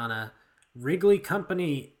with Rihanna. Wrigley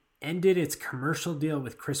Company ended its commercial deal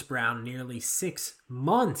with Chris Brown nearly 6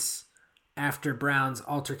 months after Brown's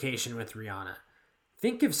altercation with Rihanna.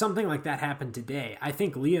 Think if something like that happened today. I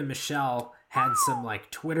think Leah Michelle had some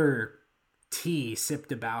Twitter tea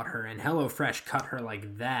sipped about her, and HelloFresh cut her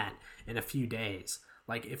like that in a few days.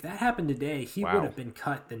 If that happened today, he would have been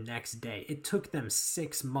cut the next day. It took them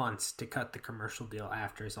 6 months to cut the commercial deal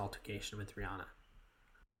after his altercation with Rihanna.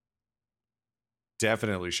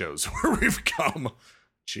 Definitely shows where we've come.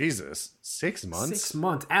 Jesus, 6 months? 6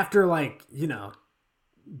 months after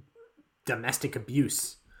domestic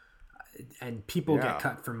abuse, and people get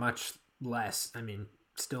cut for much less. I mean,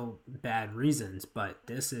 still bad reasons, but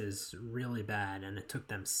this is really bad, and it took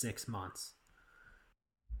them 6 months.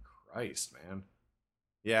 Christ, man.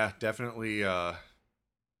 Yeah, definitely a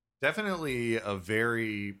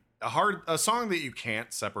song that you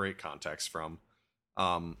can't separate context from.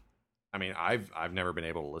 I mean, I've never been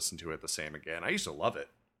able to listen to it the same again. I used to love it.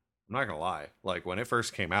 I'm not gonna lie. When it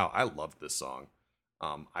first came out, I loved this song.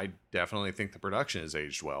 I definitely think the production has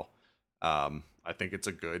aged well. I think it's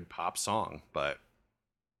a good pop song, but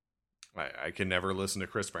I can never listen to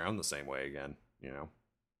Chris Brown the same way again.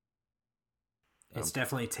 It's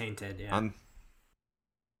definitely tainted. Yeah.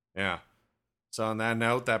 Yeah. So on that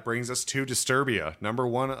note, that brings us to Disturbia, number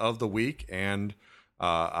 1 of the week, and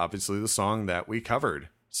obviously the song that we covered.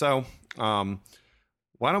 So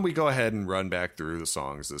why don't we go ahead and run back through the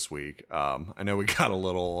songs this week? I know we got a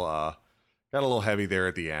little heavy there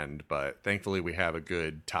at the end, but thankfully we have a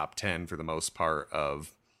good top 10 for the most part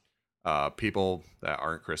of people that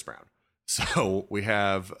aren't Chris Brown. So we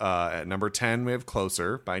have at number 10, we have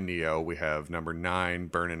Closer by Neo. We have number 9,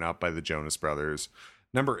 Burning Up by the Jonas Brothers.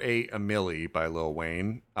 Number 8, A Milli by Lil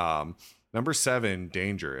Wayne. Number 7,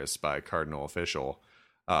 Dangerous by Cardinal Official,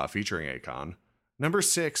 featuring Akon. Number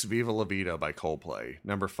 6, Viva La Vida by Coldplay.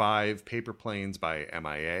 Number 5, Paper Planes by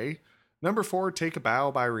MIA. Number 4, Take a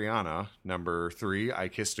Bow by Rihanna. Number 3, I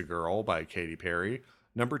Kissed a Girl by Katy Perry.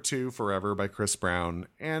 Number 2, Forever by Chris Brown.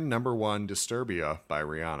 And number 1, Disturbia by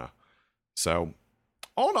Rihanna. So,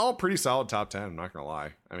 all in all, pretty solid top 10, I'm not going to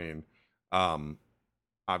lie. I mean,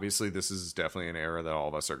 obviously, this is definitely an era that all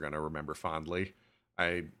of us are going to remember fondly.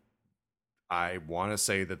 I want to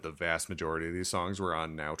say that the vast majority of these songs were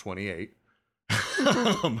on Now 28. We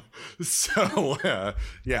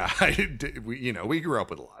grew up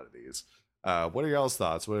with a lot of these. What are y'all's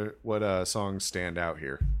thoughts? What songs stand out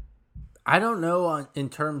here? I don't know in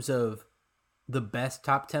terms of the best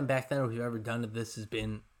top 10 back then we've ever done. If this has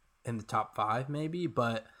been in the top 5 maybe,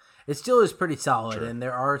 but it still is pretty solid. Sure. And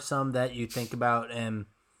there are some that you think about, and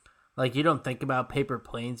like you don't think about Paper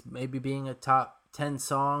Planes maybe being a top 10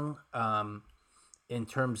 song in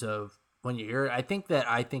terms of when you hear it. I think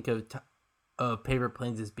of Paper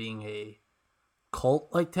Planes as being a cult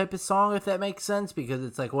like type of song, if that makes sense, because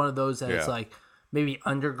it's like one of those that it's like maybe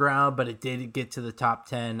underground, but it did get to the top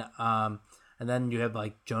 10. And then you have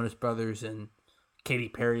like Jonas Brothers and Katy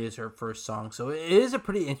Perry as her first song. So it is a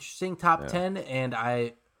pretty interesting top 10, and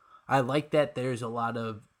I like that there's a lot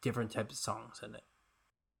of different types of songs in it.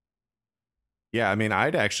 Yeah, I mean,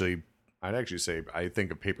 I'd actually say I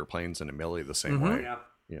think of Paper Planes and Millie the same way. Yeah.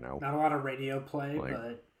 You know, not a lot of radio play,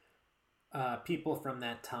 but people from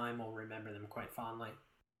that time will remember them quite fondly.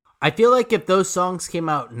 I feel like if those songs came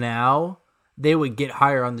out now, they would get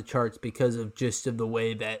higher on the charts because of just of the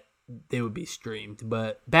way that they would be streamed.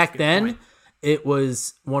 But back then, it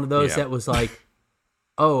was one of those that was like,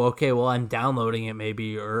 oh, okay, well, I'm downloading it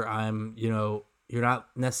maybe, or I'm, you're not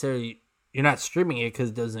streaming it because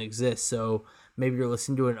it doesn't exist. So maybe you're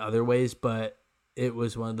listening to it in other ways, but it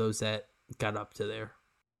was one of those that got up to there.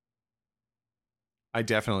 I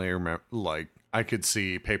definitely remember, I could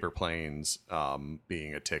see Paper Planes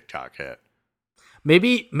being a TikTok hit.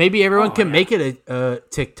 Maybe everyone can make it a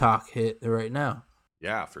TikTok hit right now.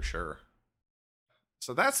 Yeah, for sure.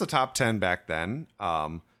 So that's the top 10 back then.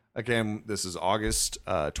 Again, this is August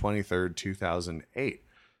 23rd, 2008.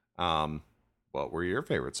 What were your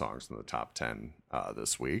favorite songs in the top 10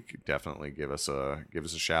 this week? Definitely give us a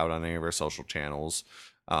shout on any of our social channels.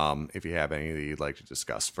 If you have any that you'd like to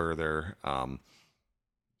discuss further.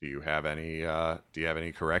 Do you have any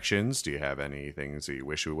corrections? Do you have any things that you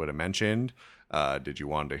wish we would have mentioned? Did you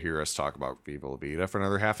want to hear us talk about Viva La Vida for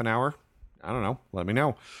another half an hour? I don't know. Let me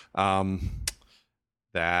know.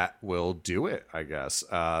 That will do it, I guess,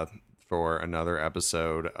 for another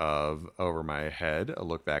episode of Over My Head, a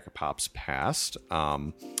look back at Pop's past.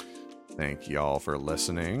 Thank y'all for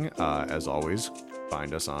listening. As always,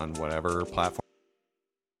 find us on whatever platform